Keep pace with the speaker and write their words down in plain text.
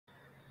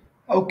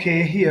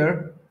Okay,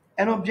 here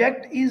an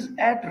object is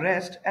at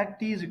rest at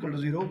t is equal to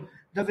 0.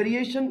 The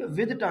variation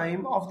with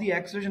time of the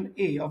acceleration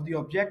a of the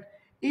object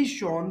is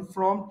shown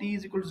from t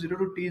is equal to 0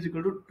 to t is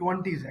equal to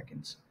 20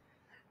 seconds.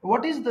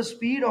 What is the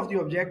speed of the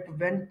object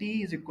when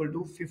t is equal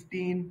to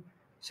 15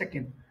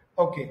 seconds?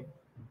 Okay,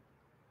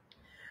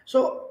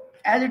 so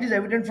as it is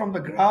evident from the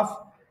graph,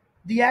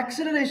 the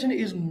acceleration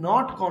is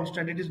not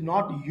constant, it is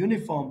not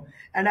uniform,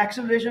 and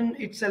acceleration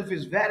itself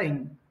is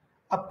varying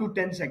up to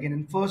 10 seconds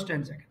in first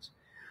 10 seconds.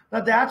 Now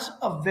that's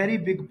a very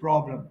big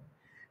problem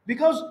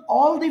because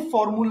all the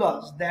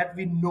formulas that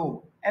we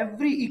know,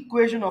 every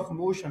equation of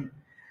motion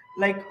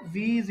like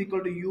v is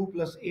equal to u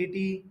plus at,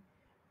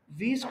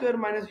 v square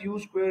minus u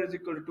square is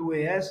equal to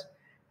 2as,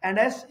 and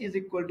s is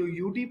equal to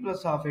ut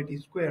plus half at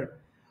square.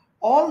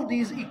 All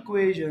these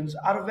equations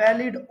are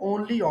valid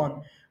only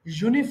on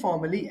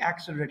uniformly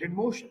accelerated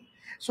motion.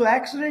 So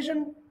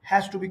acceleration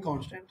has to be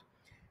constant.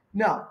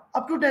 Now,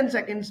 up to 10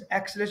 seconds,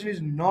 acceleration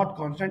is not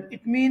constant.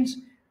 It means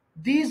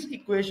these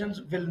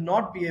equations will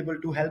not be able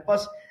to help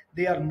us.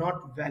 They are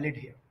not valid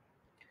here.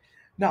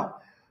 Now,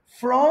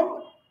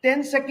 from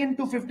 10 second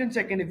to 15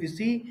 second, if we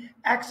see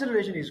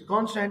acceleration is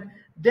constant,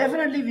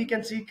 definitely we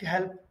can seek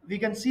help. We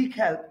can seek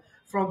help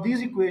from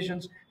these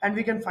equations and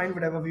we can find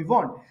whatever we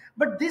want.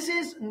 But this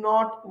is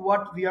not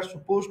what we are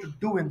supposed to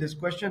do in this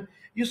question.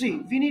 You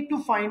see, we need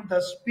to find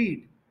the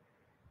speed.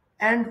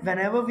 And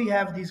whenever we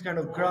have these kind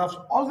of graphs,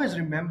 always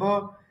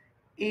remember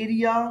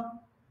area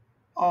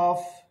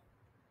of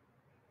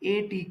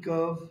AT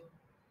curve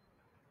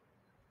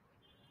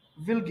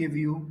will give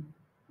you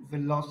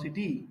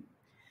velocity.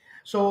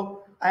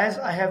 So as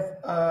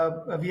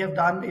we have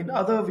done in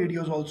other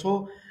videos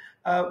also,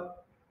 uh,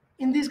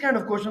 in these kind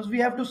of questions, we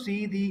have to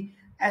see the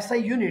SI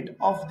unit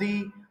of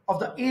the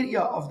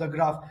area of the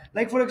graph.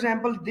 Like for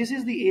example, this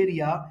is the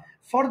area.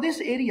 For this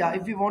area,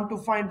 if we want to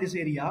find this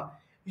area,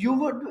 you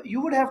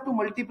would have to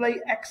multiply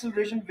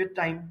acceleration with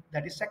time,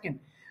 that is second.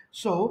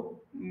 So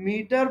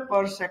meter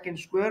per second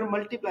square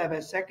multiplied by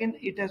second,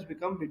 it has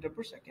become meter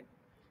per second.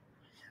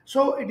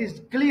 So it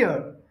is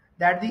clear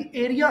that the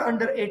area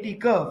under AT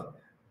curve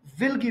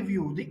will give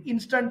you the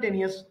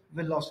instantaneous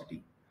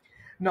velocity.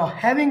 Now,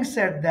 having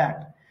said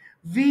that,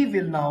 we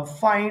will now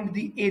find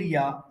the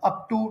area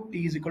up to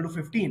t is equal to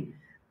 15.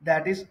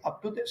 That is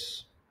up to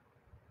this.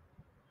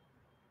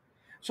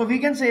 So we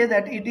can say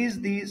that it is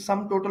the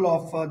sum total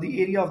of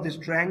the area of this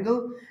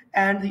triangle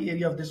and the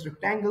area of this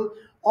rectangle,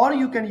 or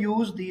you can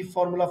use the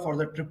formula for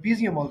the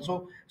trapezium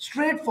also.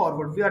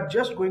 Straightforward, we are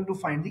just going to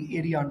find the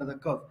area under the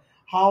curve.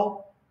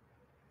 How?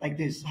 Like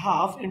this,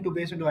 half into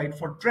base into height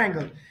for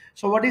triangle.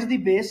 So what is the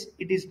base?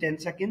 It is 10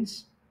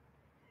 seconds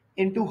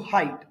into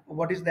height.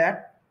 What is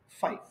that?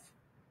 5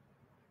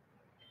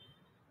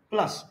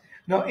 plus.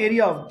 Now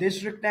area of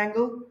this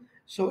rectangle.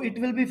 So it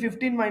will be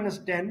 15 minus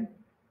 10.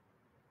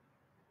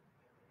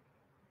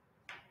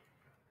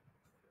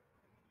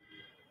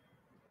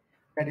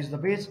 That is the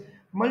base.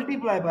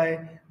 Multiply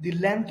by the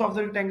length of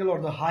the rectangle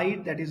or the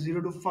height, that is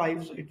 0 to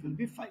 5. So it will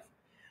be 5.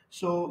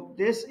 So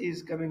this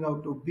is coming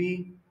out to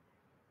be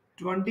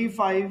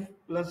 25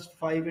 plus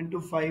 5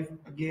 into 5,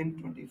 again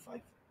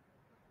 25.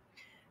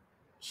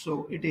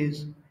 So it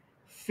is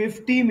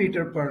 50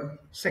 meter per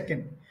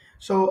second.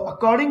 So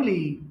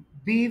accordingly,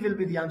 B will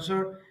be the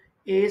answer.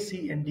 A,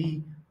 C, and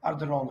D are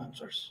the wrong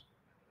answers.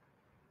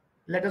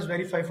 Let us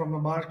verify from the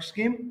mark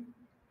scheme.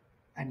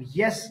 And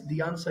yes,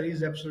 the answer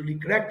is absolutely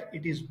correct.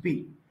 It is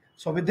B.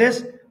 So with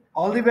this,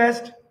 all the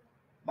best.